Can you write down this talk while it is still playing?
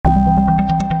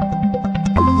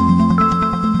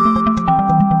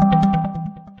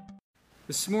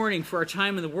This morning, for our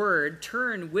time in the Word,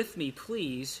 turn with me,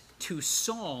 please, to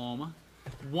Psalm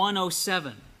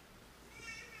 107.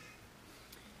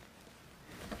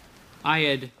 I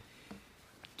had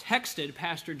texted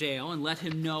Pastor Dale and let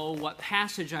him know what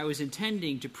passage I was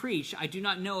intending to preach. I do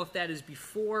not know if that is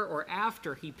before or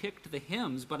after he picked the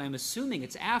hymns, but I'm assuming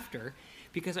it's after,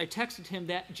 because I texted him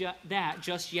that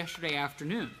just yesterday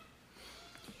afternoon.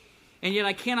 And yet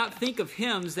I cannot think of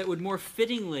hymns that would more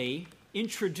fittingly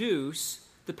introduce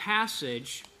the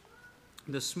passage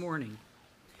this morning.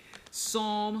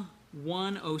 Psalm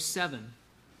 107.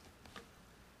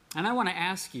 And I want to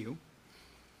ask you,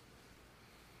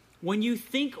 when you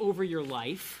think over your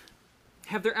life,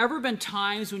 have there ever been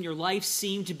times when your life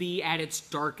seemed to be at its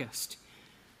darkest?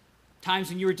 Times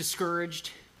when you were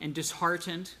discouraged and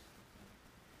disheartened?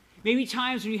 Maybe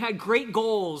times when you had great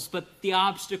goals, but the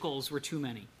obstacles were too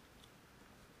many.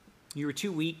 You were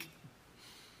too weak.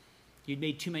 You'd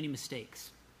made too many mistakes.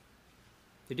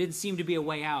 There didn't seem to be a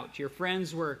way out. Your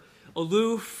friends were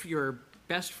aloof. Your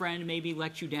best friend maybe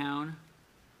let you down.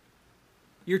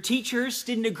 Your teachers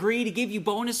didn't agree to give you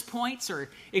bonus points or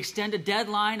extend a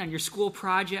deadline on your school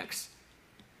projects.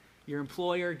 Your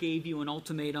employer gave you an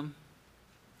ultimatum.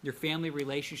 Your family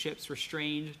relationships were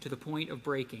strained to the point of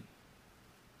breaking.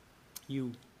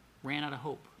 You ran out of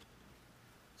hope.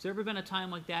 Has there ever been a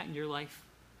time like that in your life?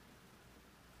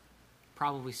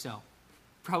 Probably so.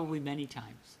 Probably many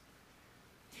times.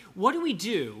 What do we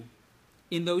do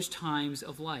in those times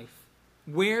of life?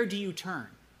 Where do you turn?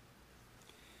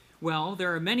 Well,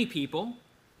 there are many people,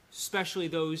 especially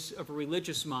those of a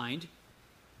religious mind.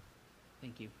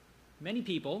 Thank you. Many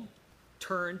people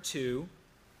turn to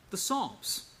the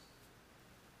Psalms.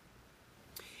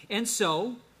 And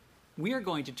so, we are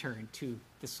going to turn to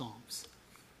the Psalms.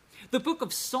 The book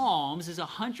of Psalms is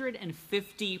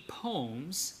 150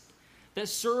 poems that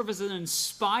serve as an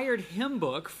inspired hymn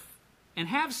book and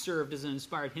have served as an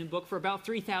inspired hymn book for about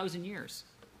 3,000 years.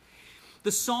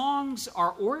 The songs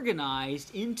are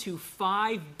organized into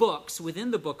 5 books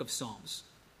within the book of Psalms.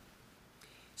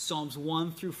 Psalms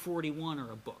 1 through 41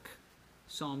 are a book.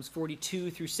 Psalms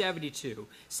 42 through 72,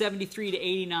 73 to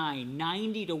 89,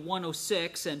 90 to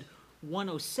 106, and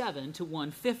 107 to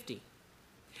 150.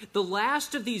 The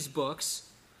last of these books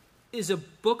is a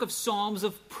book of Psalms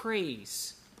of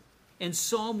praise. And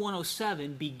Psalm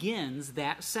 107 begins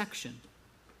that section.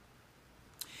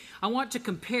 I want to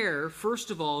compare,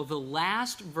 first of all, the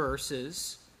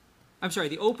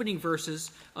opening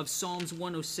verses of Psalms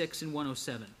 106 and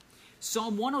 107.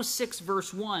 Psalm 106,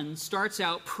 verse 1 starts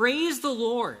out, "Praise the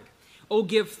Lord. O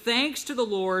give thanks to the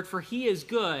Lord, for he is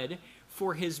good,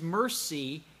 for his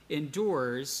mercy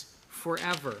endures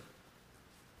forever."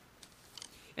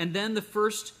 And then the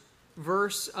first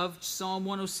verse of Psalm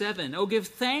 107. "Oh, give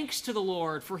thanks to the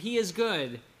Lord, for he is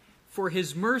good, for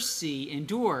his mercy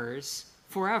endures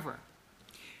forever."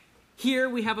 Here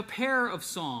we have a pair of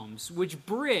psalms which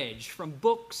bridge from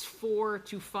books 4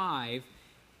 to 5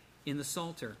 in the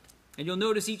Psalter. And you'll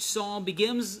notice each psalm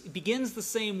begins the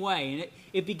same way. And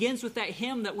it begins with that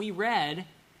hymn that we read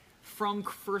from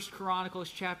 1 Chronicles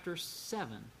chapter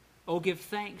 7. "Oh, give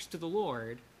thanks to the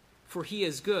Lord, for he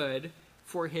is good,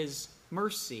 for his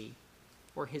mercy,"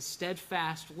 or his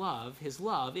steadfast love, his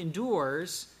love,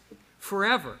 endures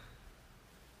forever.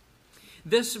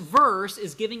 This verse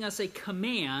is giving us a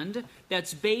command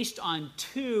that's based on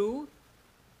 2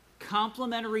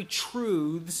 complementary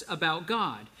truths about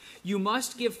God. You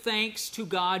must give thanks to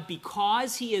God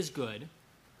because he is good,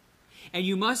 and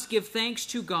you must give thanks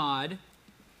to God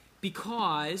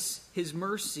because his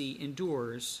mercy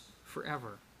endures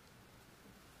forever.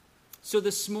 So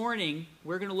this morning,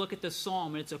 we're going to look at this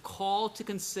psalm, and it's a call to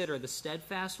consider the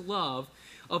steadfast love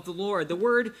of the Lord. The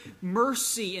word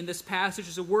mercy in this passage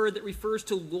is a word that refers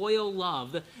to loyal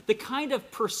love, the kind of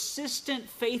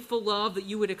persistent, faithful love that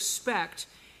you would expect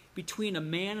between a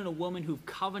man and a woman who've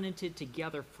covenanted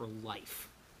together for life.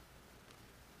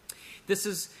 This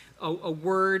is a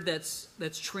word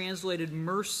that's translated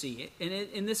mercy. And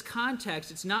in this context,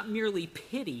 it's not merely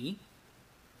pity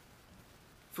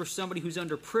for somebody who's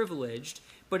underprivileged,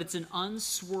 but it's an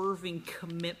unswerving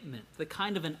commitment, the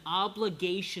kind of an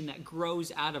obligation that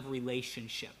grows out of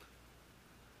relationship.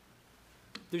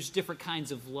 There's different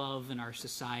kinds of love in our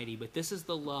society, but this is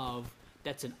the love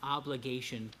that's an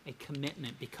obligation, a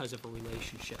commitment because of a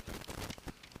relationship.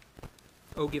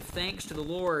 "Oh, give thanks to the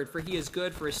Lord, for he is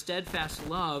good, for his steadfast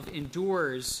love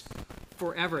endures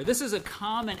forever." This is a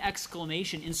common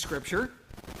exclamation in Scripture.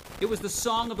 It was the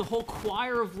song of the whole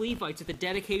choir of Levites at the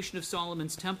dedication of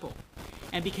Solomon's temple,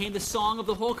 and became the song of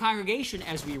the whole congregation,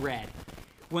 as we read,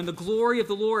 when the glory of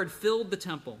the Lord filled the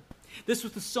temple. This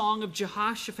was the song of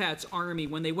Jehoshaphat's army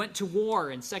when they went to war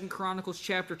in 2 Chronicles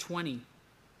chapter 20.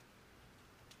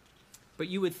 But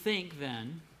you would think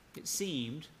then, it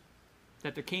seemed,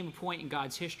 that there came a point in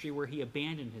God's history where he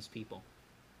abandoned his people.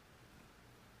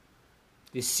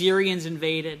 The Assyrians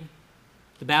invaded,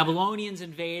 the Babylonians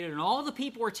invaded, and all the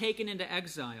people were taken into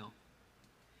exile.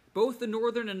 Both the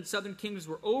northern and southern kingdoms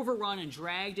were overrun and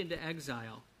dragged into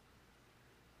exile.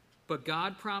 But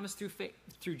God promised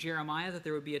through Jeremiah that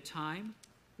there would be a time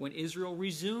when Israel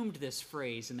resumed this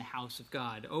phrase in the house of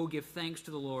God. Oh, give thanks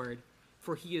to the Lord,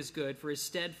 for he is good, for his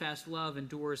steadfast love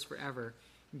endures forever.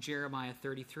 In Jeremiah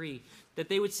 33. That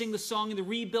they would sing the song in the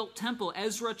rebuilt temple.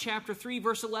 Ezra chapter 3,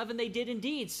 verse 11, they did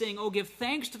indeed sing, oh, give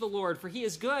thanks to the Lord, for he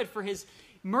is good, for his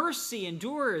mercy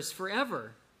endures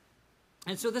forever.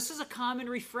 And so this is a common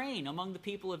refrain among the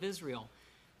people of Israel,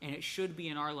 and it should be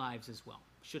in our lives as well,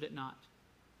 should it not?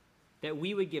 That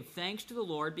we would give thanks to the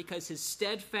Lord because his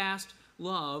steadfast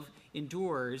love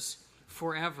endures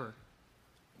forever.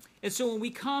 And so when we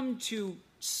come to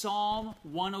Psalm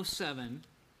 107,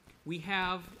 we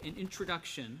have an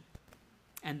introduction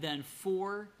and then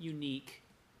four unique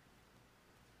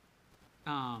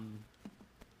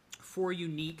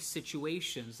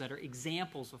situations that are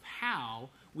examples of how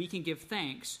we can give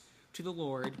thanks to the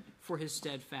Lord for his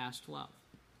steadfast love.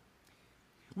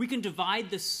 We can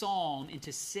divide this psalm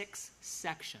into 6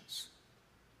 sections.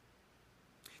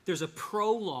 There's a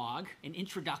prologue, an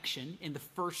introduction in the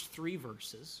first 3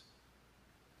 verses.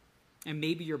 And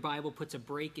maybe your Bible puts a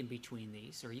break in between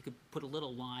these, or you could put a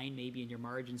little line maybe in your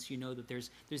margins so you know that there's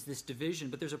this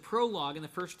division. But there's a prologue in the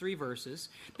first 3 verses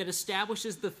that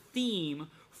establishes the theme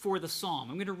for the psalm.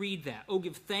 I'm going to read that. Oh,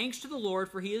 give thanks to the Lord,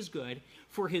 for he is good,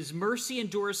 for his mercy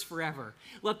endures forever.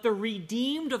 Let the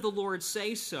redeemed of the Lord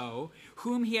say so,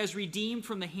 whom he has redeemed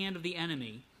from the hand of the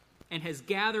enemy, and has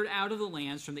gathered out of the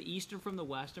lands from the east and from the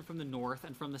west and from the north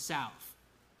and from the south.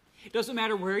 It doesn't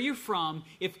matter where you're from.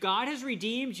 If God has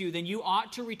redeemed you, then you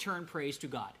ought to return praise to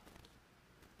God.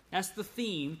 That's the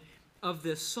theme of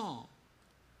this psalm.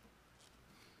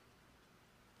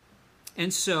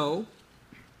 And so,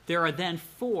 there are then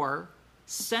 4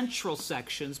 central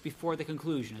sections before the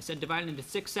conclusion. I said divided into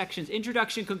 6 sections: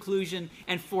 introduction, conclusion,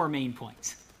 and 4 main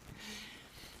points.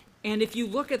 And if you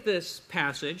look at this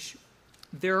passage,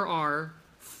 there are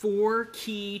 4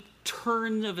 key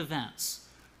turns of events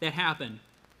that happen.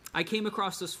 I came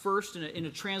across this first in a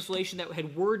translation that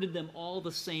had worded them all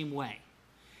the same way.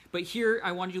 But here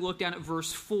I wanted you to look down at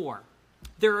verse 4.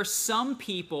 There are some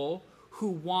people who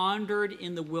wandered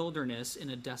in the wilderness in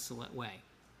a desolate way.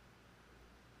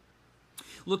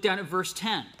 Look down at verse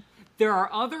 10. There are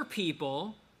other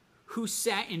people who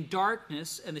sat in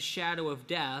darkness and the shadow of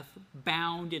death,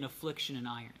 bound in affliction and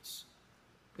irons.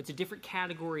 It's a different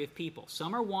category of people.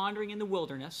 Some are wandering in the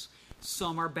wilderness,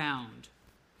 some are bound.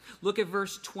 Look at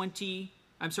verse 17.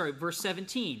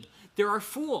 There are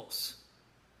fools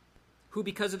who,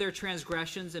 because of their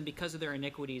transgressions and because of their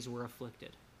iniquities, were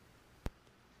afflicted.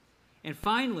 And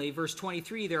finally, verse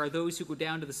 23, there are those who go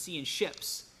down to the sea in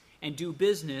ships and do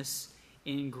business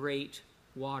in great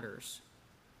waters.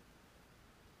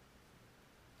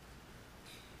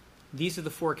 These are the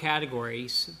 4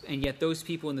 categories, and yet those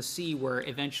people in the sea were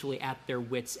eventually at their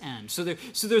wits' end. So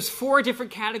there's 4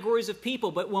 different categories of people,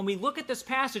 but when we look at this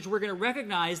passage, we're going to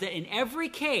recognize that in every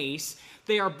case,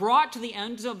 they are brought to the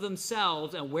ends of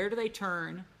themselves, and where do they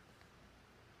turn?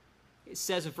 It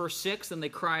says in verse 6, then they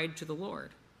cried to the Lord.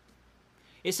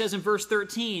 It says in verse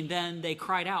 13, then they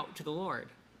cried out to the Lord.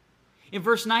 In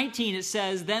verse 19, it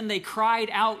says, then they cried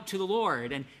out to the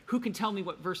Lord. And who can tell me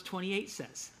what verse 28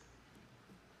 says?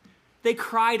 They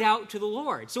cried out to the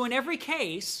Lord. So in every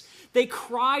case, they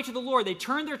cry to the Lord. They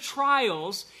turn their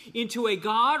trials into a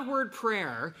Godward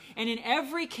prayer, and in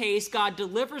every case, God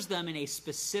delivers them in a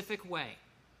specific way.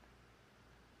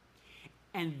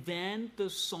 And then the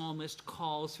psalmist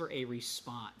calls for a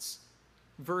response.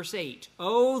 Verse 8,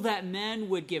 oh, that men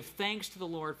would give thanks to the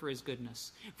Lord for his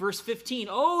goodness. Verse 15,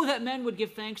 oh, that men would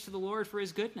give thanks to the Lord for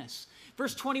his goodness.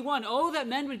 Verse 21, oh, that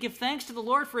men would give thanks to the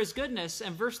Lord for his goodness.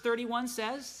 And verse 31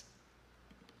 says,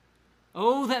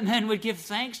 oh, that men would give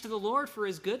thanks to the Lord for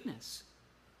his goodness.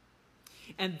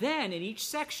 And then in each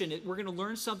section, we're going to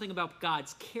learn something about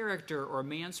God's character or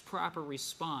man's proper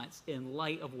response in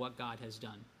light of what God has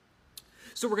done.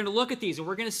 So we're going to look at these, and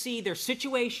we're going to see their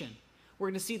situation. We're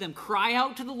going to see them cry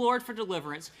out to the Lord for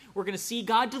deliverance. We're going to see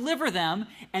God deliver them.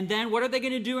 And then what are they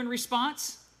going to do in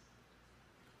response?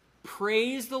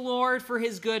 Praise the Lord for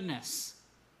his goodness.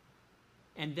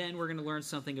 And then we're going to learn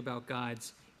something about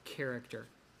God's character.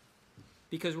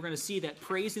 because we're going to see that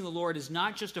praising the Lord is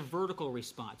not just a vertical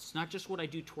response. It's not just what I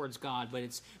do towards God, but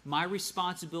it's my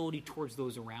responsibility towards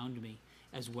those around me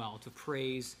as well, to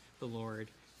praise the Lord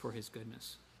for his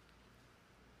goodness.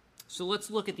 So let's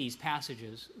look at these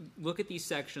passages. Look at these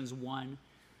sections one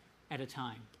at a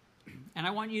time. And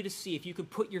I want you to see if you could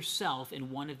put yourself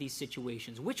in one of these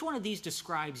situations. Which one of these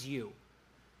describes you?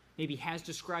 Maybe has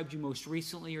described you most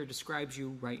recently or describes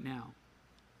you right now.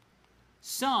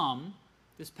 Some,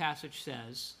 this passage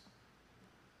says,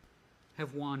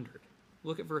 have wandered.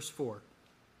 Look at verse 4.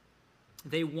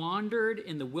 They wandered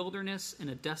in the wilderness in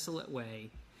a desolate way.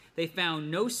 They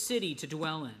found no city to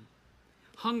dwell in.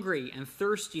 Hungry and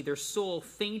thirsty, their soul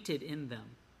fainted in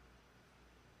them.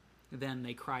 Then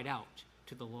they cried out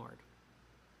to the Lord.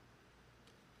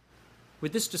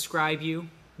 Would this describe you,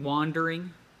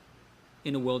 wandering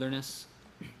in a wilderness?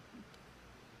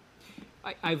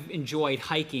 I've enjoyed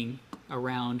hiking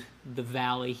around the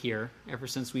valley here ever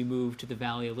since we moved to the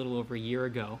valley a little over a year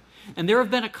ago. And there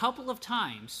have been a couple of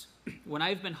times when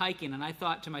I've been hiking and I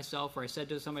thought to myself, or I said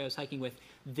to somebody I was hiking with,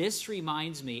 this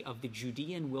reminds me of the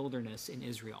Judean wilderness in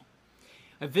Israel.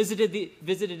 I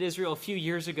visited Israel a few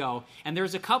years ago, and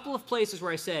there's a couple of places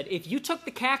where I said, if you took the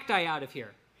cacti out of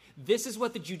here, this is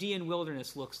what the Judean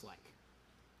wilderness looks like.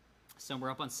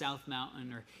 Somewhere up on South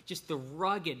Mountain, or just the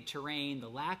rugged terrain, the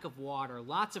lack of water,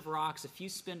 lots of rocks, a few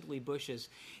spindly bushes.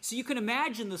 So you can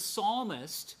imagine the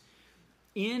psalmist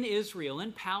in Israel,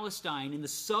 in Palestine, in the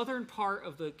southern part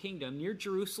of the kingdom, near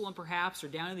Jerusalem perhaps, or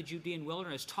down in the Judean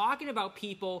wilderness, talking about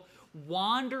people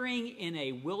wandering in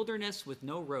a wilderness with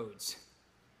no roads.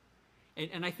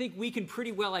 And I think we can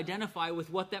pretty well identify with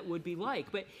what that would be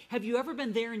like. But have you ever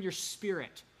been there in your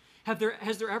spirit?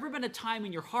 Has there ever been a time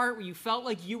in your heart where you felt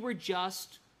like you were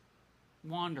just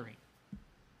wandering?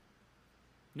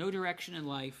 No direction in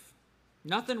life.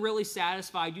 Nothing really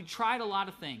satisfied. You tried a lot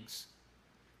of things.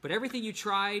 But everything you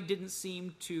tried didn't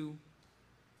seem to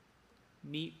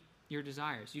meet your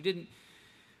desires.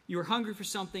 You were hungry for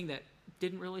something that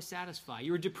didn't really satisfy.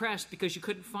 You were depressed because you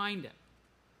couldn't find it.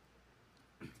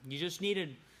 You just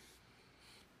needed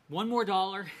one more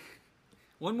dollar,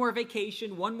 one more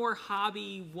vacation, one more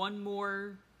hobby, one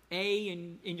more A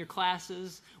in your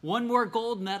classes, one more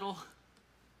gold medal.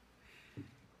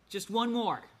 Just one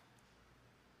more,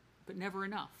 but never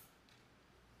enough.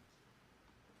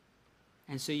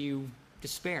 And so you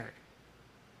despaired.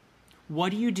 What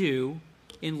do you do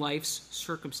in life's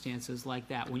circumstances like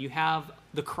that when you have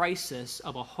the crisis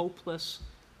of a hopeless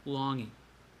longing?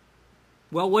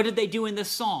 Well, what did they do in this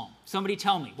psalm? Somebody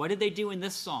tell me. What did they do in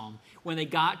this psalm when they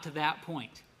got to that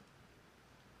point?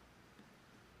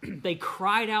 They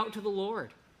cried out to the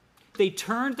Lord. They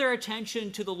turned their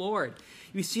attention to the Lord.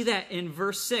 You see that in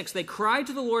verse 6. They cried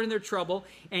to the Lord in their trouble,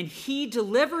 and he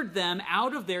delivered them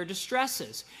out of their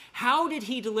distresses. How did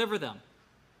he deliver them?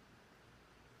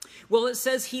 Well, it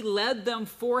says he led them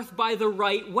forth by the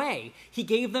right way. He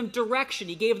gave them direction.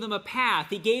 He gave them a path.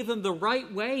 He gave them the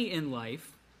right way in life,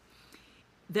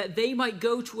 that they might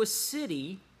go to a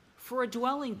city for a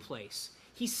dwelling place.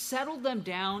 He settled them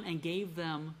down and gave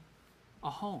them a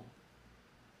home.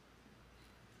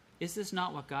 Is this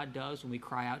not what God does when we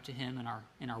cry out to him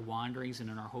in our wanderings and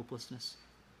in our hopelessness?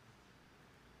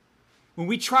 When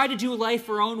we try to do life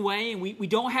our own way and we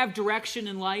don't have direction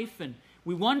in life and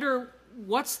we wonder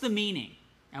what's the meaning,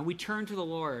 and we turn to the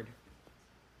Lord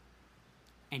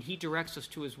and he directs us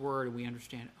to his word and we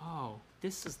understand, oh,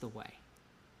 this is the way.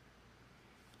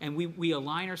 And we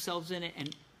align ourselves in it,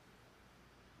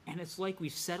 and it's like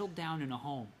we've settled down in a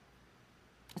home.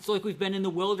 It's like we've been in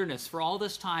the wilderness for all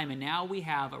this time, and now we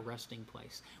have a resting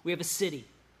place. We have a city.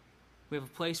 We have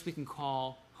a place we can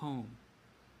call home.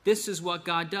 This is what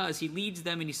God does. He leads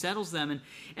them and he settles them.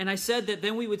 And I said that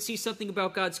then we would see something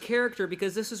about God's character,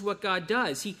 because this is what God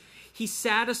does. He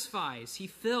satisfies. He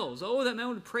fills. Oh, that man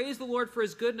would praise the Lord for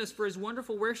his goodness, for his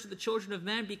wonderful works to the children of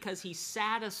men, because he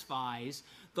satisfies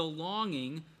the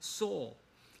longing soul.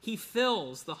 He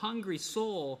fills the hungry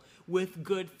soul with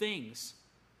good things.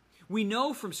 We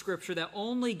know from Scripture that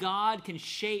only God can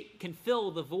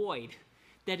fill the void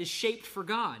that is shaped for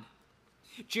God.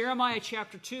 Jeremiah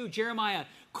chapter 2, Jeremiah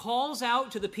calls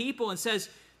out to the people and says,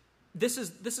 this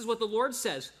is what the Lord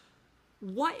says.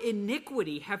 What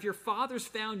iniquity have your fathers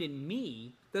found in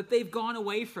me that they've gone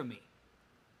away from me?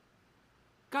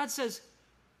 God says,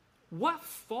 what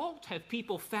fault have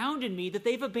people found in me that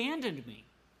they've abandoned me?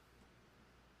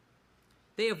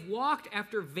 They have walked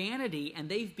after vanity and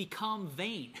they've become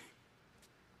vain.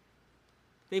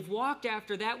 They've walked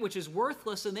after that which is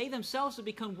worthless, and they themselves have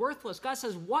become worthless. God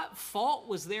says, what fault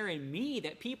was there in me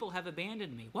that people have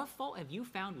abandoned me? What fault have you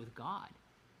found with God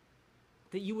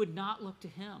that you would not look to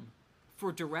him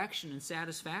for direction and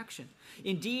satisfaction.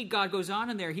 Indeed, God goes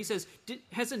on in there. He says,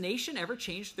 has a nation ever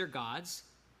changed their gods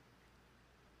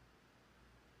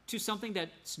to something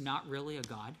that's not really a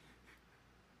god?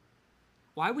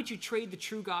 Why would you trade the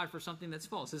true God for something that's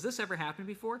false? Has this ever happened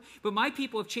before? But my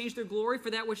people have changed their glory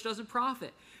for that which doesn't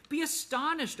profit. Be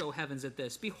astonished, O heavens, at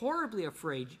this. Be horribly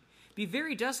afraid. Be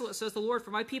very desolate, says the Lord,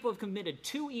 for my people have committed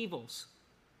two evils.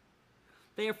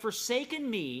 They have forsaken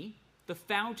me, the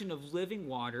fountain of living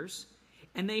waters,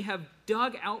 and they have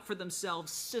dug out for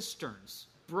themselves cisterns,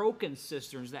 broken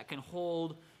cisterns that can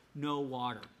hold no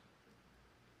water.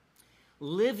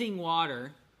 Living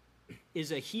water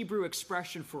is a Hebrew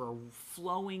expression for a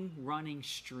flowing, running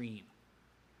stream.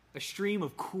 A stream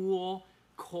of cool,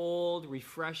 cold,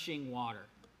 refreshing water.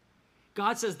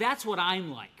 God says, that's what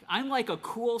I'm like. I'm like a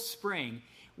cool spring.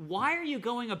 Why are you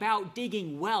going about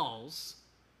digging wells?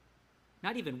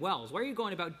 Not even wells. Why are you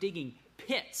going about digging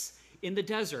pits in the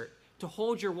desert to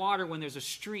hold your water when there's a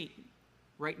stream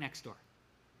right next door?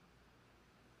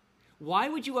 Why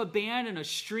would you abandon a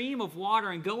stream of water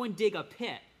and go and dig a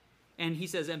pit? And he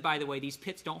says, and by the way, these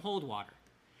pits don't hold water.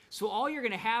 So all you're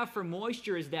going to have for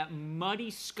moisture is that muddy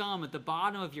scum at the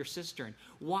bottom of your cistern.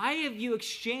 Why have you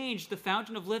exchanged the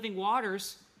fountain of living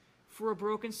waters for a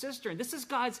broken cistern? This is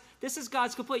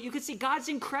God's complaint. You can see God's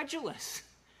incredulous.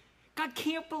 God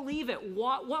can't believe it.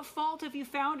 What fault have you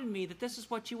found in me that this is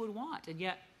what you would want? And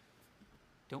yet,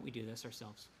 don't we do this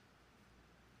ourselves?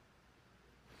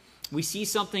 We see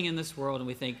something in this world and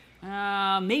we think,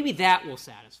 maybe that will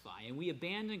satisfy. And we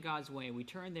abandon God's way and we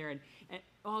turn there and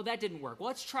oh, that didn't work. Well,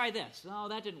 let's try this. Oh,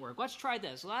 that didn't work. Let's try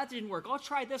this. Well, that didn't work. I'll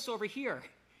try this over here.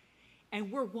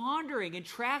 And we're wandering in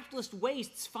trackless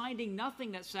wastes, finding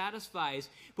nothing that satisfies.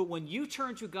 But when you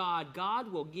turn to God,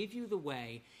 God will give you the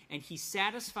way, and he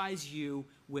satisfies you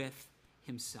with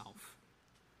himself.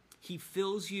 He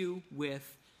fills you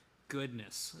with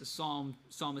goodness. As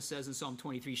psalmist says in Psalm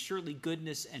 23, surely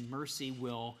goodness and mercy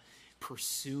will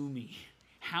pursue me,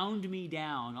 hound me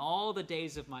down all the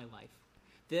days of my life.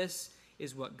 This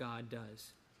is what God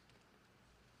does.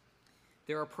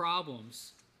 There are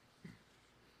problems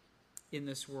in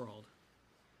this world,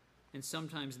 and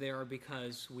sometimes they are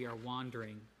because we are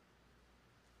wandering.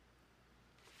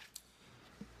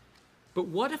 But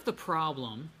what if the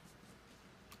problem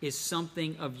is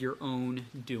something of your own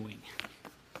doing?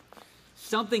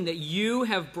 Something that you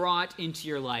have brought into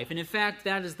your life. And in fact,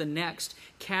 that is the next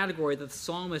category that the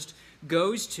psalmist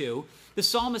goes to. The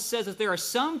psalmist says that there are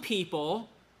some people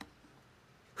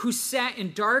who sat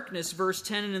in darkness, verse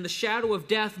 10, and in the shadow of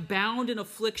death, bound in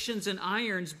afflictions and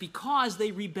irons, because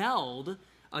they rebelled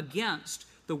against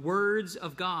the words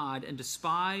of God and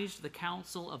despised the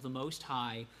counsel of the Most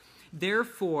High.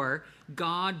 Therefore,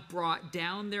 God brought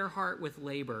down their heart with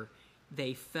labor.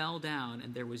 They fell down,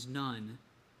 and there was none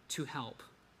to help.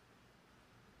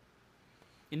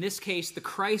 In this case, the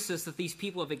crisis that these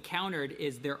people have encountered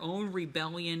is their own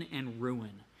rebellion and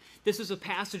ruin. This is a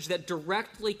passage that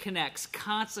directly connects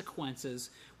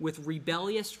consequences with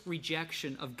rebellious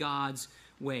rejection of God's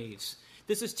ways.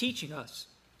 This is teaching us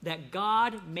that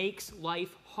God makes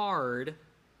life hard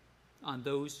on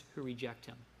those who reject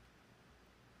him.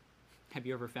 Have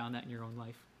you ever found that in your own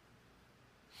life?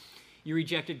 You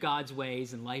rejected God's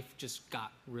ways and life just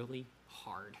got really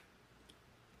hard.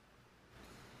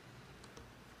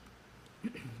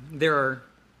 There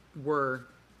were,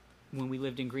 when we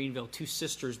lived in Greenville, two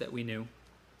sisters that we knew.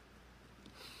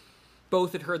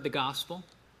 Both had heard the gospel,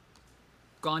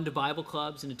 gone to Bible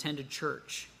clubs, and attended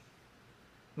church.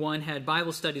 One had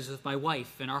Bible studies with my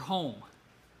wife in our home,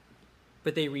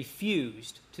 but they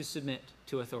refused to submit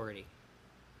to authority.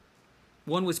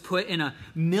 One was put in a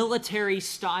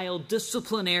military-style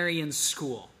disciplinarian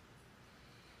school.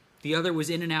 The other was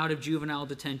in and out of juvenile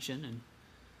detention, and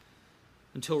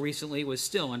until recently was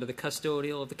still under the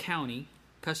custody of the county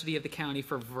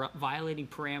for violating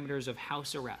parameters of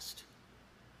house arrest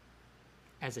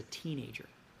as a teenager.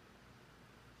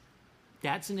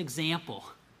 That's an example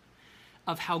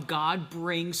of how God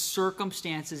brings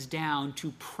circumstances down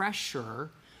to pressure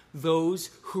those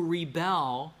who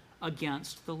rebel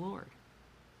against the Lord.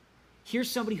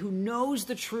 Here's somebody who knows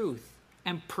the truth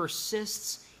and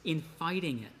persists in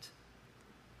fighting it.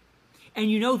 And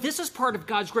you know, this is part of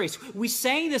God's grace. We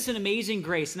sang this in Amazing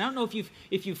Grace, and I don't know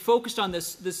if you've focused on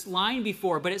this line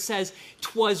before, but it says,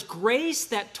 "'Twas grace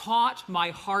that taught my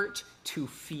heart to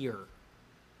fear."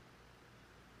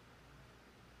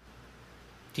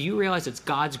 Do you realize it's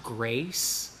God's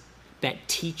grace that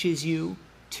teaches you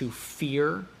to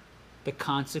fear the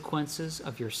consequences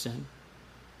of your sin?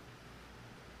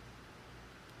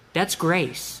 That's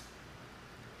grace.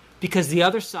 Because the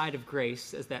other side of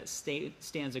grace, as that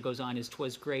stanza goes on, is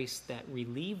 'twas grace that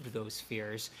relieved those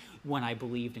fears when I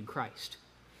believed in Christ.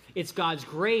 It's God's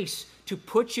grace to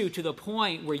put you to the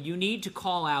point where you need to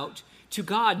call out to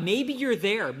God. Maybe you're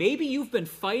there. Maybe you've been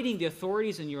fighting the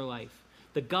authorities in your life,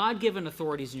 the God-given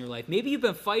authorities in your life. Maybe you've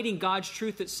been fighting God's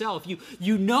truth itself.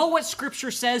 You know what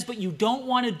Scripture says, but you don't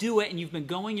want to do it, and you've been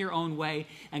going your own way,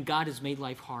 and God has made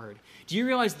life hard. Do you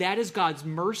realize that is God's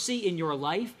mercy in your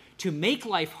life, to make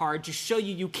life hard, to show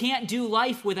you can't do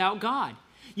life without God?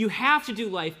 You have to do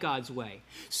life God's way.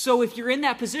 So if you're in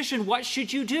that position, what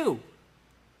should you do?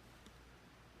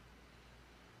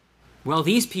 Well,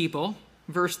 these people,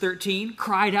 verse 13,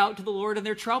 cried out to the Lord in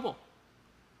their trouble,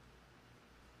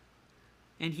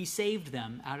 and he saved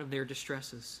them out of their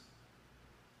distresses.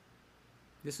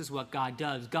 This is what God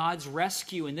does. God's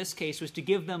rescue in this case was to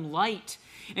give them light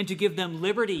and to give them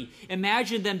liberty.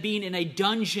 Imagine them being in a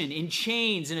dungeon, in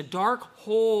chains, in a dark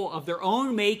hole of their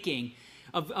own making,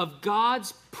 of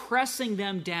God's pressing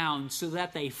them down so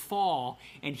that they fall.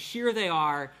 And here they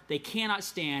are, they cannot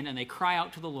stand, and they cry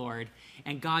out to the Lord.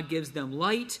 And God gives them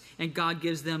light, and God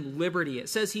gives them liberty. It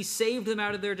says he saved them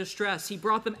out of their distress. He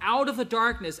brought them out of the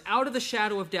darkness, out of the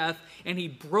shadow of death, and he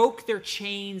broke their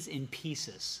chains in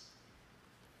pieces.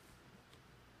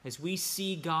 As we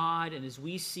see God and as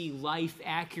we see life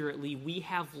accurately, we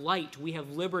have light, we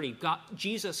have liberty.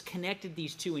 Jesus connected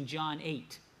these two in John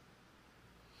 8.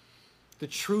 The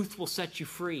truth will set you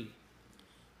free.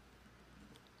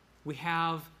 We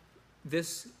have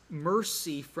this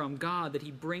mercy from God that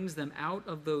he brings them out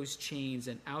of those chains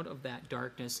and out of that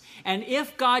darkness. And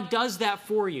if God does that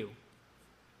for you,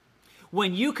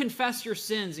 when you confess your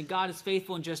sins and God is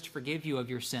faithful and just to forgive you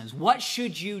of your sins, what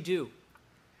should you do?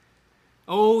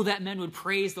 Oh, that men would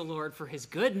praise the Lord for his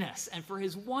goodness and for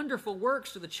his wonderful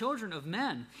works to the children of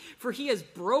men. For he has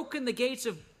broken the gates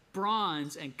of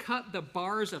bronze and cut the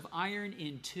bars of iron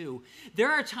in two.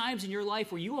 There are times in your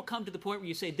life where you will come to the point where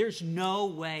you say, there's no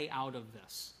way out of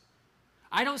this.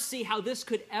 I don't see how this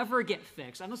could ever get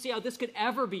fixed. I don't see how this could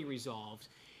ever be resolved.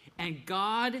 And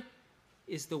God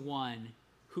is the one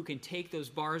who can take those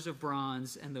bars of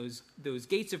bronze and those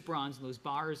gates of bronze and those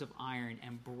bars of iron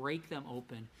and break them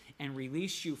open and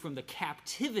release you from the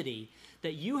captivity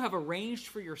that you have arranged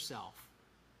for yourself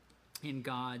in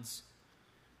God's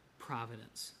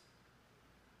providence.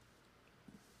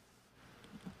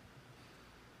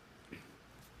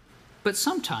 But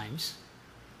sometimes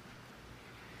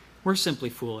we're simply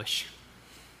foolish.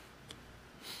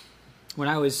 When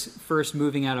I was first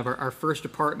moving out of our first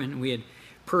apartment and we had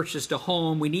purchased a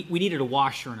home, we needed a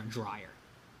washer and a dryer.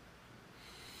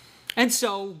 And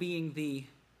so, being the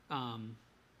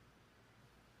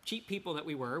cheap people that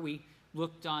we were, we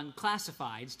looked on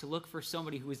classifieds to look for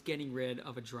somebody who was getting rid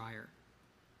of a dryer.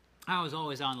 I was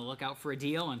always on the lookout for a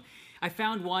deal, and I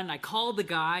found one. I called the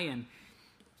guy and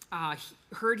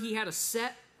heard he had a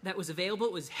set that was available.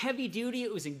 It was heavy duty.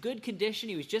 It was in good condition.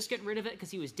 He was just getting rid of it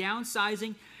because he was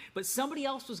downsizing. But somebody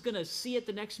else was going to see it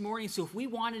the next morning, so if we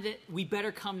wanted it, we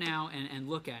better come now and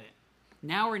look at it.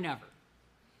 Now or never.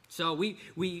 So we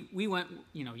went,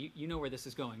 you know where this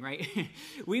is going, right?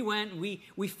 We went,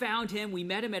 we found him. We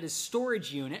met him at his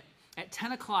storage unit at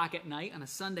 10 o'clock at night on a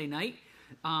Sunday night.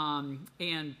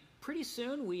 And pretty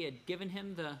soon we had given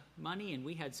him the money and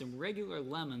we had some regular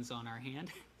lemons on our hand.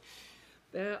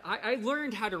 I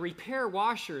learned how to repair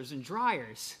washers and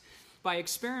dryers by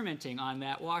experimenting on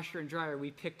that washer and dryer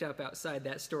we picked up outside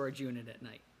that storage unit at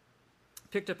night.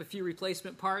 Picked up a few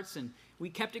replacement parts and we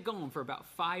kept it going for about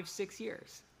 5-6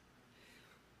 years.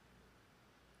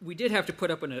 We did have to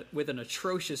put up with an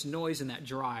atrocious noise in that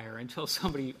dryer until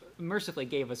somebody mercifully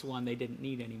gave us one they didn't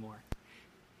need anymore.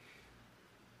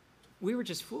 We were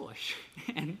just foolish,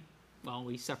 and, well,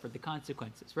 we suffered the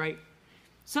consequences, right?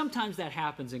 Sometimes that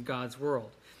happens in God's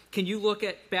world. Can you look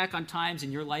back on times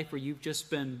in your life where you've just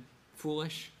been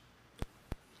foolish?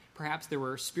 Perhaps there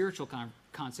were spiritual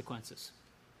consequences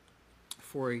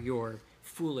for your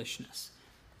foolishness.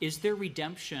 Is there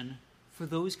redemption for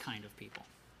those kind of people?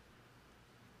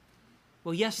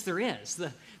 Well, yes, there is.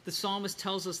 The psalmist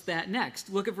tells us that next.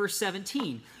 Look at verse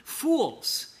 17.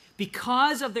 Fools,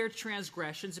 because of their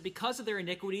transgressions and because of their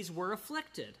iniquities, were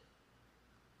afflicted.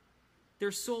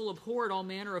 Their soul abhorred all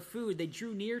manner of food. They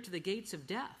drew near to the gates of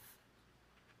death.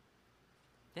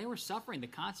 They were suffering the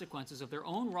consequences of their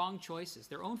own wrong choices,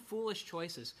 their own foolish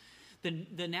choices.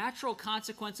 The natural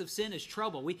consequence of sin is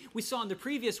trouble. We saw in the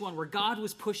previous one where God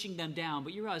was pushing them down,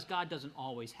 but you realize God doesn't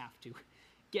always have to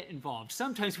get involved.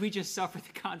 Sometimes we just suffer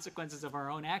the consequences of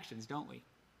our own actions, don't we?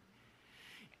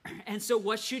 And so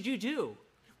what should you do?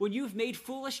 When you've made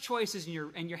foolish choices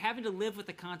and you're having to live with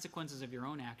the consequences of your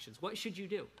own actions, what should you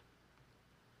do?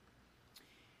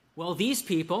 Well, these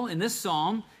people in this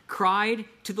psalm cried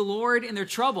to the Lord in their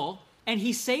trouble, and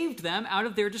he saved them out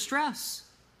of their distress.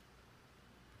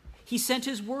 He sent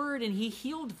his word, and he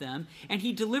healed them, and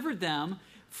he delivered them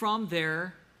from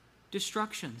their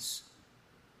destructions.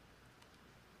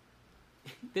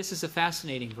 This is a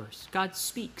fascinating verse. God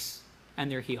speaks,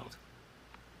 and they're healed.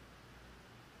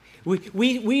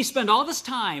 We spend all this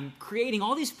time creating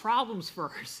all these problems for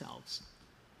ourselves.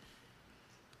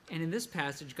 And in this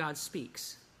passage, God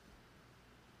speaks.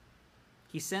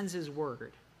 He sends his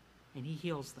word, and he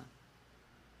heals them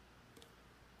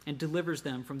and delivers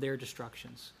them from their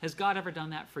destructions. Has God ever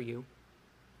done that for you?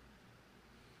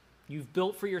 You've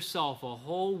built for yourself a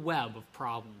whole web of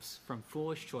problems from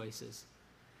foolish choices.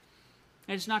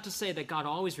 And it's not to say that God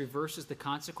always reverses the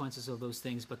consequences of those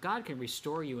things, but God can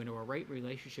restore you into a right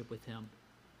relationship with him.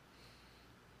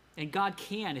 And God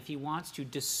can, if he wants to,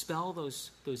 dispel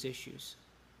those issues.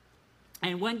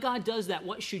 And when God does that,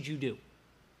 what should you do?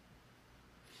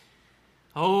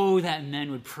 Oh, that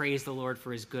men would praise the Lord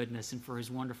for his goodness and for his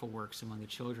wonderful works among the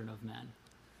children of men.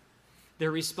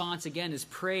 Their response, again, is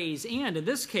praise. And in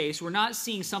this case, we're not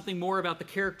seeing something more about the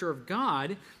character of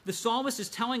God. The psalmist is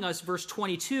telling us, verse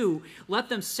 22, let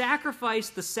them sacrifice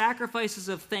the sacrifices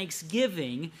of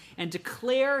thanksgiving and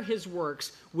declare his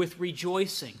works with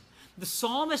rejoicing. The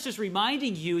psalmist is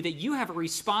reminding you that you have a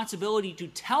responsibility to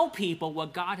tell people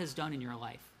what God has done in your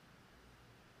life.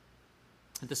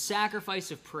 The sacrifice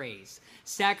of praise,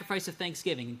 sacrifice of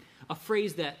thanksgiving, a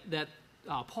phrase that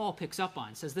Paul picks up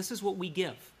on, says this is what we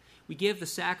give. We give the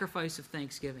sacrifice of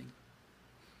thanksgiving.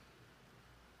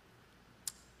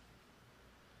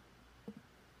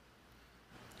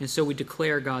 And so we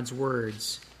declare God's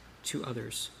words to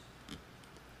others.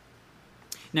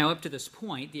 Now, up to this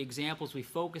point, the examples we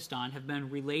focused on have been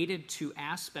related to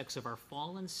aspects of our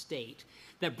fallen state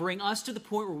that bring us to the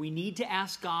point where we need to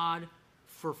ask God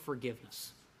for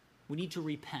forgiveness. We need to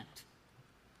repent.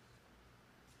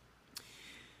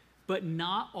 But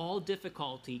not all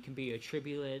difficulty can be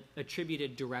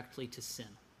attributed directly to sin,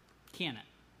 can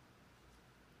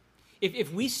it?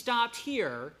 If we stopped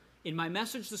here in my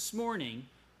message this morning,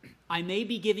 I may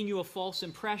be giving you a false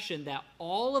impression that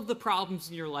all of the problems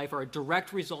in your life are a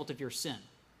direct result of your sin.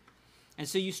 And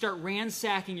so you start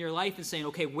ransacking your life and saying,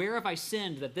 okay, where have I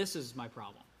sinned that this is my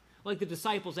problem? Like the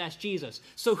disciples asked Jesus,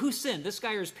 so who sinned, this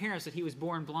guy or his parents, that he was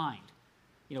born blind?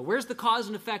 Where's the cause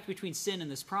and effect between sin and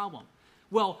this problem?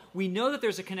 Well, we know that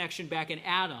there's a connection back in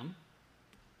Adam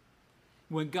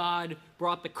when God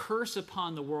brought the curse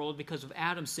upon the world because of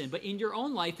Adam's sin. But in your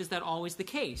own life, is that always the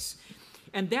case?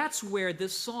 And that's where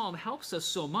this psalm helps us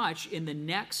so much in the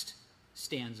next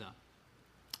stanza.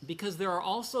 Because there are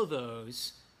also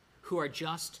those who are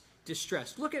just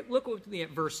distressed. Look with me at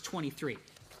verse 23.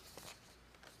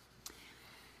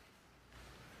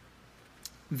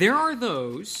 There are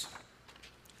those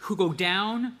who go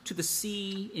down to the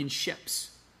sea in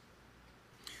ships,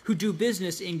 who do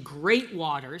business in great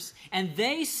waters, and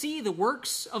they see the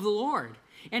works of the Lord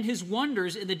and his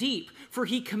wonders in the deep. For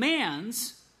he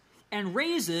commands and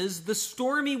raises the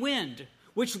stormy wind,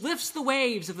 which lifts the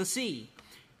waves of the sea.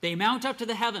 They mount up to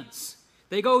the heavens.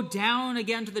 They go down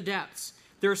again to the depths.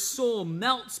 Their soul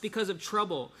melts because of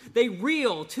trouble. They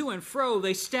reel to and fro.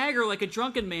 They stagger like a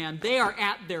drunken man. They are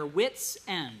at their wits'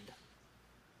 end.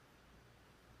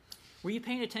 Were you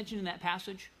paying attention in that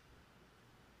passage?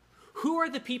 Who are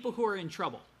the people who are in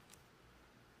trouble?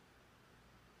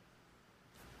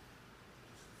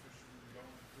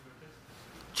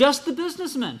 Just the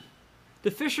businessmen.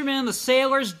 The fishermen and the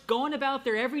sailors going about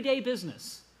their everyday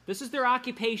business. This is their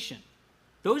occupation.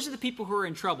 Those are the people who are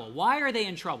in trouble. Why are they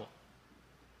in trouble?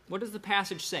 What does the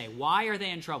passage say? Why are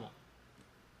they in trouble?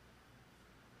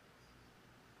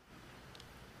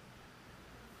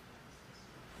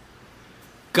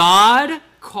 God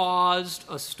caused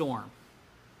a storm.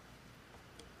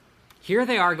 Here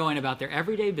they are going about their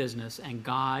everyday business, and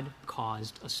God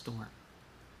caused a storm.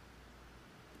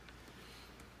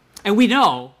 And we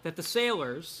know that the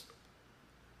sailors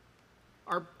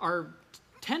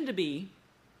tend to be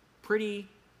pretty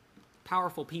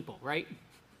powerful people, right?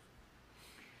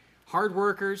 Hard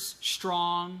workers,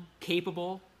 strong,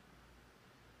 capable.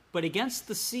 But against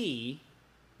the sea,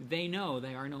 they know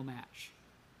they are no match.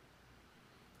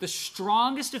 The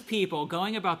strongest of people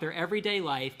going about their everyday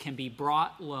life can be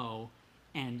brought low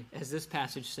and, as this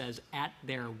passage says, at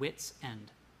their wits' end.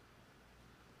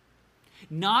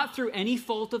 Not through any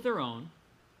fault of their own,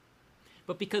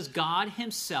 but because God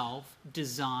himself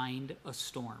designed a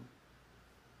storm.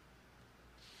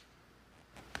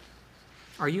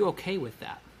 Are you okay with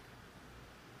that?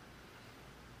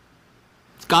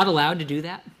 Is God allowed to do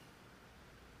that?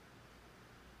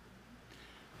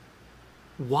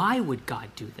 Why would God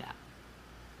do that?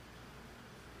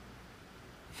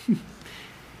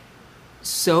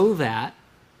 So that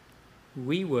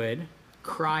we would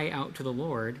cry out to the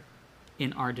Lord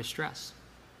in our distress.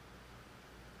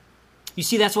 You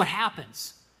see, that's what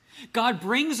happens. God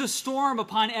brings a storm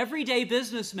upon everyday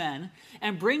businessmen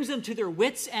and brings them to their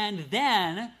wits' end.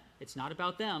 Then it's not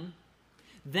about them.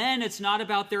 Then it's not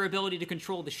about their ability to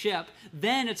control the ship.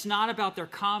 Then it's not about their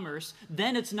commerce.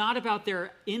 Then it's not about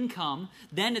their income.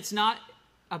 Then it's about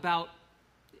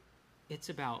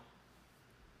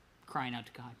crying out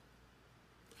to God.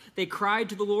 They cried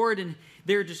to the Lord in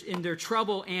their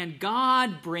trouble, and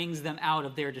God brings them out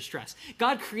of their distress.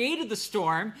 God created the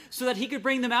storm so that he could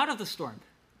bring them out of the storm.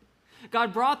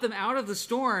 God brought them out of the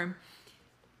storm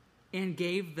and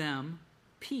gave them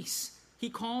peace. He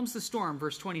calms the storm,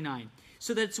 verse 29,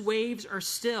 so that its waves are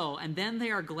still, and then they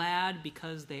are glad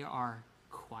because they are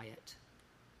quiet.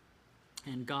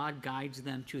 And God guides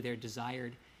them to their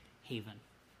desired haven.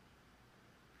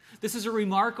 This is a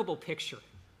remarkable picture.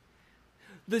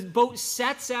 The boat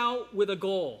sets out with a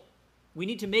goal. We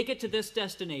need to make it to this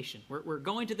destination. We're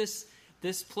going to this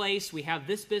place. We have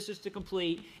this business to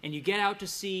complete. And you get out to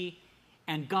sea,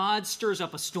 and God stirs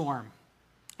up a storm.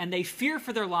 And they fear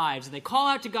for their lives. And they call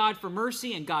out to God for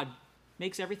mercy, and God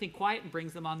makes everything quiet and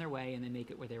brings them on their way, and they make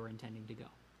it where they were intending to go.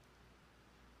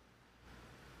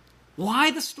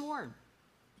 Why the storm?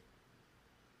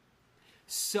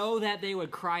 So that they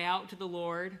would cry out to the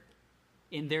Lord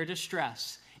in their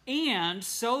distress. And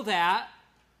so that,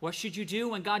 what should you do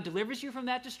when God delivers you from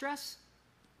that distress?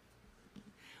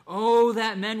 Oh,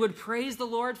 that men would praise the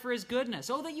Lord for his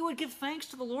goodness. Oh, that you would give thanks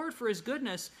to the Lord for his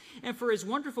goodness and for his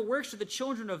wonderful works to the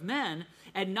children of men,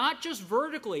 and not just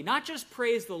vertically, not just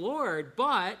praise the Lord,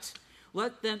 but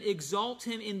let them exalt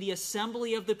him in the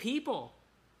assembly of the people.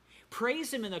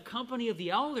 Praise him in the company of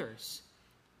the elders.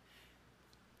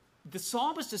 The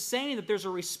psalmist is saying that there's a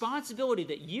responsibility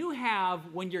that you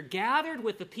have when you're gathered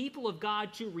with the people of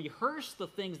God to rehearse the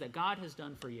things that God has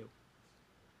done for you.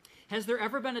 Has there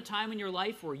ever been a time in your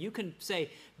life where you can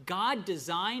say, God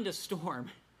designed a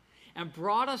storm and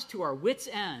brought us to our wits'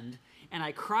 end, and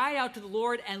I cried out to the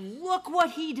Lord, and look what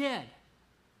he did?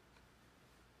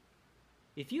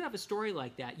 If you have a story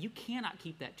like that, you cannot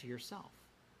keep that to yourself.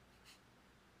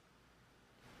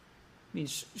 I mean,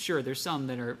 sure, there's some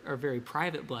that are very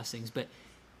private blessings, but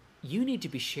you need to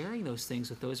be sharing those things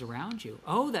with those around you.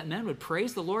 Oh, that men would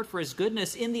praise the Lord for his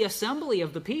goodness in the assembly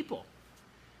of the people.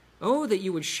 Oh, that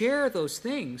you would share those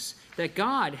things that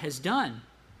God has done.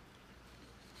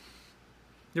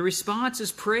 The response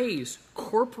is praise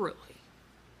corporately.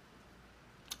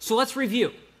 So let's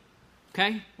review.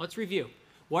 Okay? Let's review.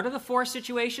 What are the four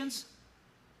situations?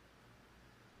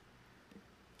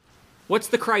 What's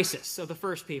the crisis of the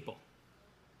first people?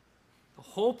 A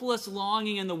hopeless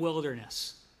longing in the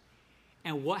wilderness.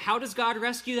 And how does God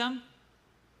rescue them?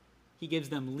 He gives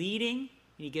them leading, and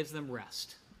he gives them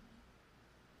rest.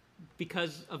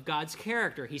 Because of God's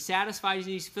character. He satisfies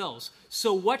these fills.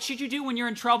 So what should you do when you're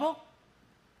in trouble?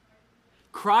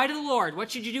 Cry to the Lord.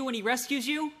 What should you do when he rescues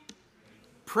you?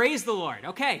 Praise the Lord.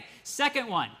 Okay, second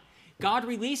one. God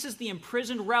releases the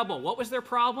imprisoned rebel. What was their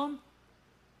problem?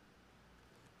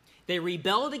 They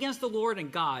rebelled against the Lord,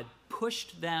 and God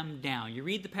pushed them down. You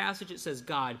read the passage, it says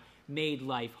God made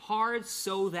life hard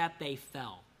so that they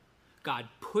fell. God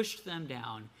pushed them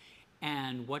down.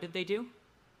 And what did they do?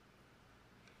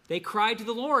 They cried to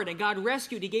the Lord, and God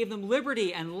rescued. He gave them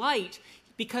liberty and light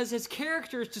because his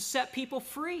character is to set people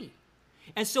free.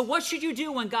 And so what should you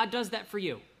do when God does that for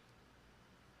you?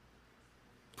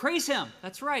 Praise him.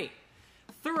 That's right.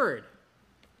 Third,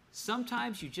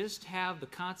 sometimes you just have the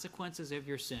consequences of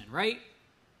your sin, right?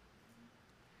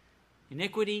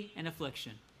 Iniquity and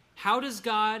affliction. How does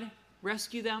God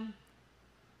rescue them?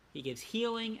 He gives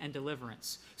healing and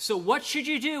deliverance. So what should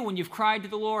you do when you've cried to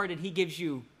the Lord and he gives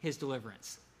you his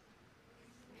deliverance?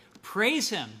 Praise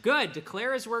him. Good.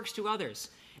 Declare his works to others.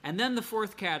 And then the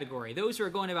fourth category, those who are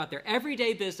going about their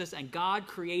everyday business and God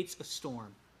creates a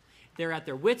storm. They're at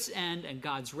their wits' end, and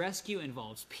God's rescue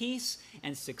involves peace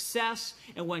and success.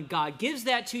 And when God gives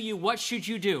that to you, what should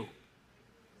you do?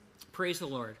 Praise the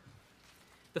Lord.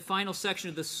 The final section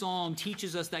of the psalm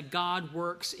teaches us that God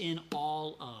works in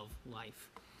all of life.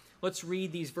 Let's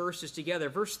read these verses together.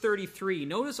 Verse 33,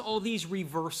 notice all these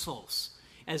reversals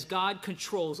as God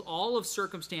controls all of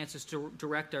circumstances to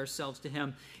direct ourselves to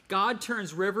him. God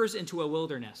turns rivers into a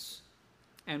wilderness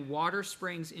and water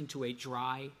springs into a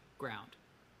dry ground.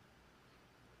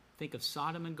 Think of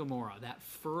Sodom and Gomorrah, that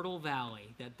fertile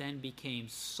valley that then became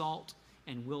salt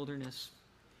and wilderness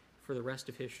for the rest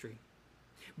of history.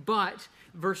 But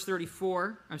verse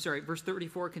 34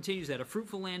 continues that, a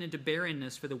fruitful land into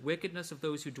barrenness for the wickedness of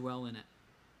those who dwell in it.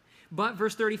 But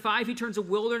verse 35, he turns a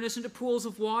wilderness into pools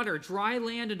of water, dry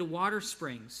land into water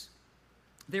springs.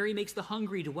 There he makes the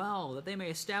hungry dwell, that they may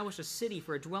establish a city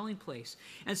for a dwelling place,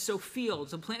 and sow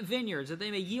fields and plant vineyards, that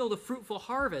they may yield a fruitful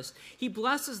harvest. He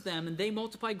blesses them, and they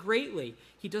multiply greatly.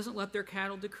 He doesn't let their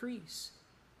cattle decrease.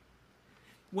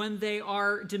 When they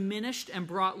are diminished and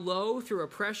brought low through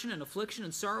oppression and affliction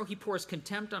and sorrow, he pours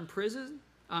contempt on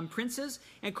princes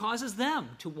and causes them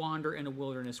to wander in a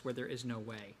wilderness where there is no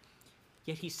way.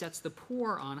 Yet he sets the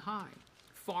poor on high,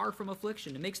 far from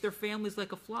affliction, and makes their families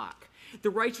like a flock. The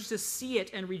righteous see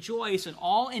it and rejoice, and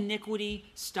all iniquity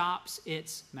stops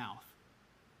its mouth.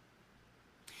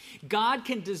 God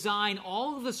can design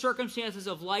all of the circumstances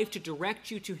of life to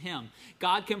direct you to him.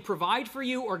 God can provide for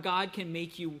you, or God can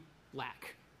make you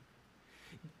lack.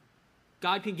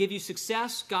 God can give you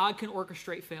success. God can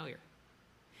orchestrate failure.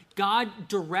 God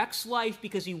directs life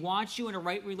because he wants you in a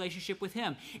right relationship with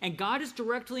him. And God is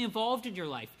directly involved in your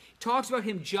life. He talks about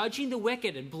him judging the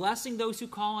wicked and blessing those who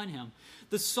call on him.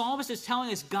 The psalmist is telling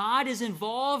us God is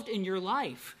involved in your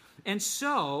life. And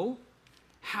so,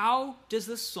 how does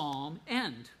this psalm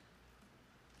end?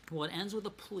 Well, it ends with a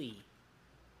plea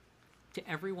to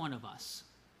every one of us.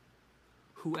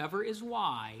 Whoever is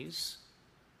wise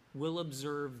will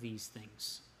observe these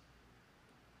things.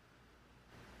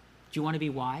 Do you want to be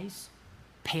wise?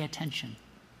 Pay attention.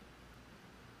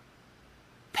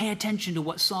 Pay attention to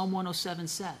what Psalm 107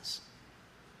 says.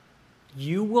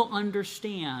 You will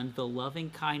understand the loving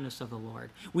kindness of the Lord.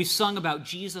 We sung about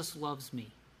Jesus loves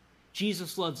me.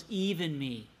 Jesus loves even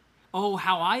me. Oh,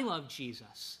 how I love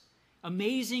Jesus.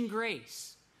 Amazing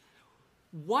grace.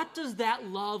 What does that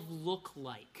love look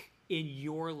like in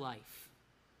your life?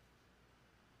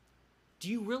 Do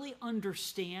you really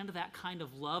understand that kind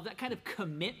of love, that kind of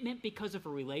commitment because of a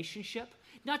relationship?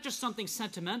 Not just something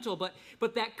sentimental, but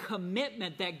that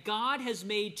commitment that God has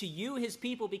made to you, his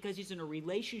people, because he's in a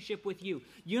relationship with you.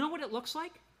 You know what it looks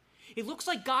like? It looks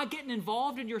like God getting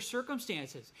involved in your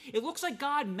circumstances. It looks like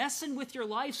God messing with your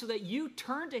life so that you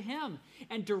turn to him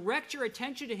and direct your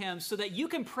attention to him so that you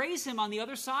can praise him on the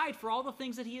other side for all the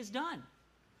things that he has done.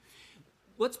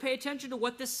 Let's pay attention to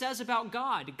what this says about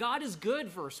God. God is good,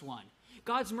 verse 1.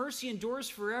 God's mercy endures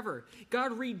forever.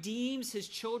 God redeems his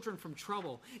children from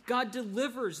trouble. God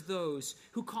delivers those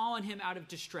who call on him out of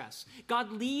distress.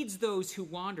 God leads those who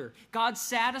wander. God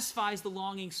satisfies the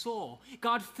longing soul.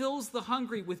 God fills the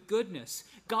hungry with goodness.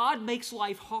 God makes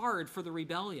life hard for the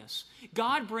rebellious.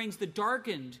 God brings the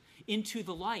darkened into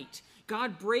the light.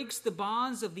 God breaks the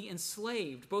bonds of the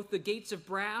enslaved, both the gates of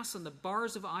brass and the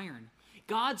bars of iron.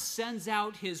 God sends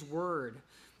out his word.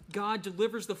 God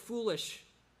delivers the foolish,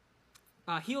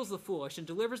 heals the foolish and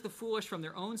delivers the foolish from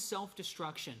their own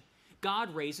self-destruction.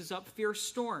 God raises up fierce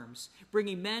storms,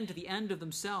 bringing men to the end of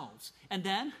themselves. And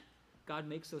then God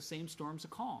makes those same storms a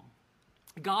calm.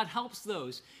 God helps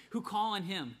those who call on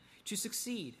him to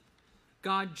succeed.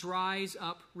 God dries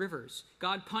up rivers.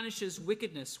 God punishes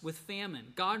wickedness with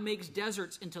famine. God makes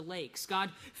deserts into lakes. God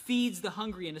feeds the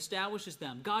hungry and establishes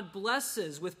them. God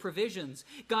blesses with provisions.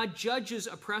 God judges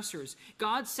oppressors.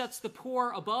 God sets the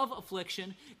poor above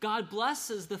affliction. God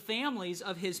blesses the families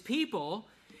of his people.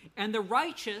 And the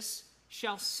righteous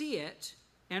shall see it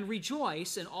and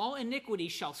rejoice, and all iniquity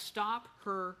shall stop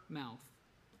her mouth.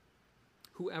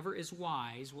 Whoever is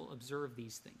wise will observe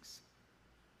these things.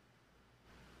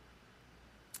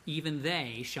 Even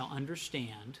they shall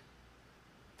understand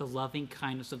the loving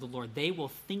kindness of the Lord. They will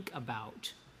think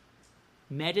about,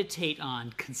 meditate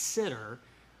on, consider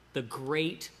the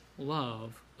great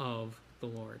love of the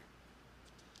Lord.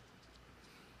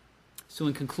 So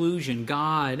in conclusion,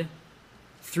 God,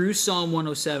 through Psalm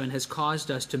 107, has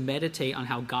caused us to meditate on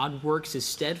how God works his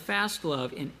steadfast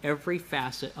love in every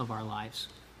facet of our lives,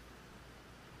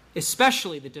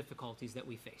 especially the difficulties that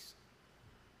we face.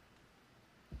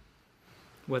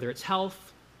 Whether it's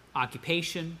health,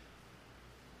 occupation,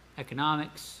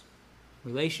 economics,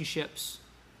 relationships,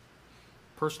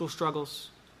 personal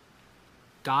struggles,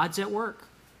 God's at work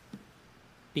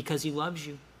because he loves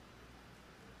you.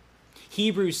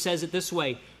 Hebrews says it this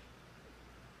way: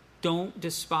 don't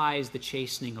despise the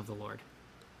chastening of the Lord.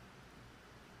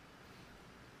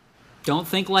 Don't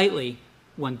think lightly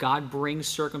when God brings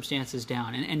circumstances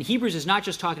down. And Hebrews is not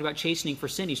just talking about chastening for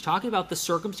sin. He's talking about the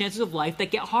circumstances of life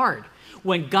that get hard.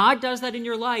 When God does that in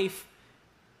your life,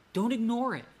 don't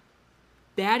ignore it.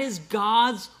 That is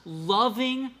God's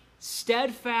loving,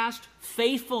 steadfast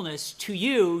faithfulness to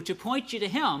you to point you to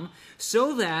him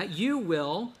so that you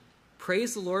will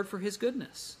praise the Lord for his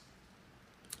goodness.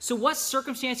 So what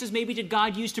circumstances maybe did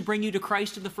God use to bring you to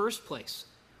Christ in the first place?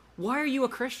 Why are you a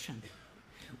Christian?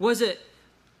 Was it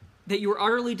that you were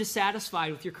utterly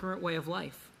dissatisfied with your current way of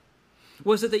life?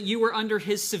 Was it that you were under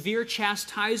his severe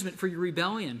chastisement for your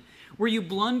rebellion? Were you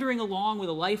blundering along with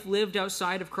a life lived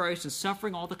outside of Christ and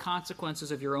suffering all the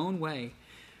consequences of your own way?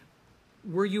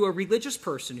 Were you a religious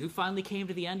person who finally came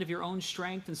to the end of your own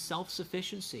strength and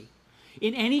self-sufficiency?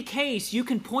 In any case, you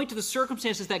can point to the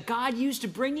circumstances that God used to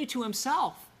bring you to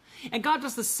himself. And God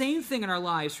does the same thing in our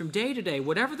lives from day to day.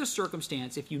 Whatever the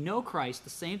circumstance, if you know Christ, the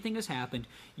same thing has happened.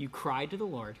 You cried to the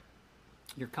Lord,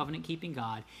 your covenant-keeping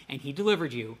God, and he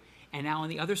delivered you. And now on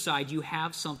the other side, you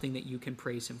have something that you can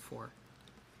praise him for.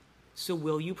 So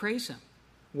will you praise him?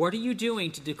 What are you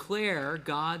doing to declare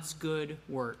God's good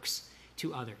works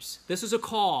to others? This is a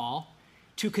call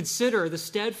to consider the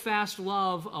steadfast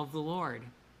love of the Lord.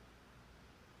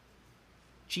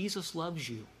 Jesus loves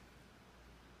you.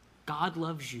 God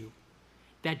loves you.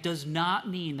 That does not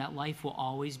mean that life will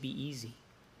always be easy.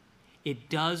 It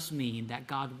does mean that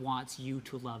God wants you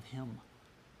to love him.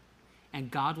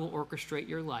 And God will orchestrate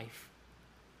your life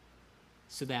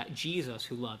so that Jesus,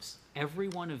 who loves every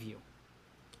one of you,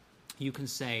 you can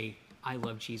say, I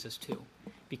love Jesus too,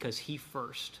 because he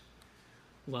first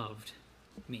loved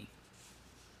me.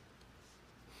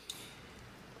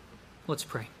 Let's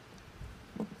pray.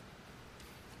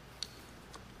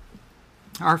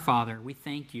 Our Father, we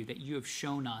thank you that you have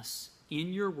shown us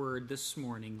in your word this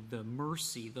morning the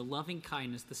mercy, the loving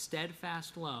kindness, the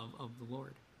steadfast love of the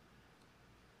Lord.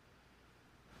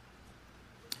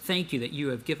 Thank you that you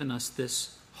have given us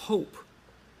this hope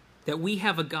that we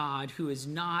have a God who is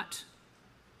not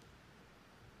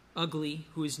ugly,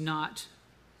 who is not,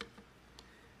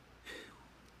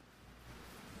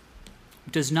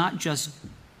 does not just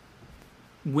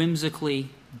whimsically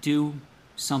do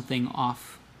something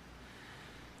off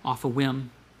a whim,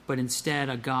 but instead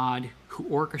a God who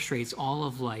orchestrates all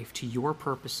of life to your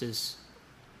purposes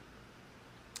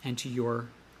and to your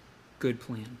good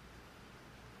plan.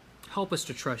 Help us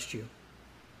to trust you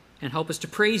and help us to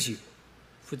praise you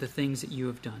for the things that you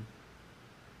have done.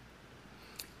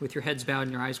 With your heads bowed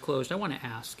and your eyes closed, I want to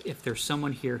ask if there's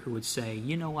someone here who would say,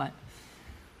 you know what,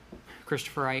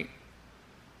 Christopher,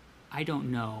 I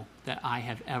don't know that I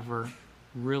have ever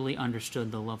really understood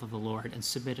the love of the Lord and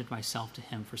submitted myself to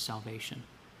him for salvation.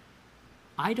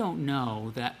 I don't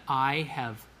know that I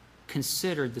have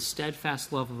considered the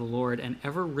steadfast love of the Lord and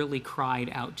ever really cried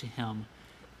out to him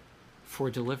for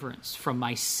deliverance from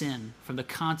my sin, from the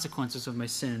consequences of my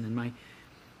sin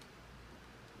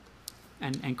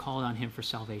and called on him for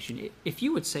salvation. If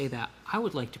you would say that, I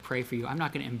would like to pray for you. I'm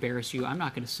not going to embarrass you. I'm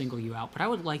not going to single you out, but I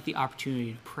would like the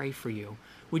opportunity to pray for you.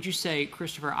 Would you say,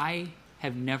 Christopher, I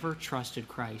have never trusted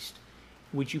Christ.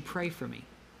 Would you pray for me?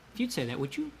 If you'd say that,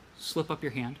 would you slip up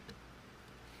your hand?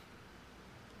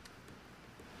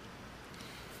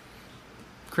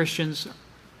 Christians,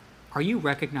 are you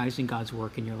recognizing God's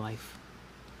work in your life?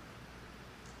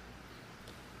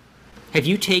 Have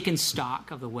you taken stock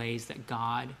of the ways that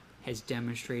God has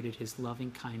demonstrated his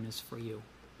loving kindness for you?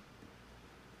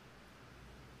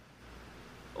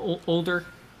 Older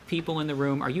people in the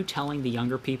room, are you telling the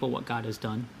younger people what God has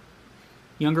done?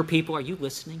 Younger people, are you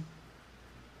listening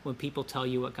when people tell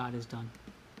you what God has done?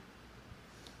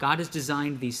 God has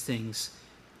designed these things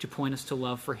to point us to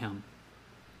love for him.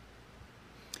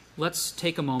 Let's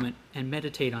take a moment and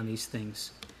meditate on these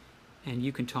things, and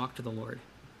you can talk to the Lord.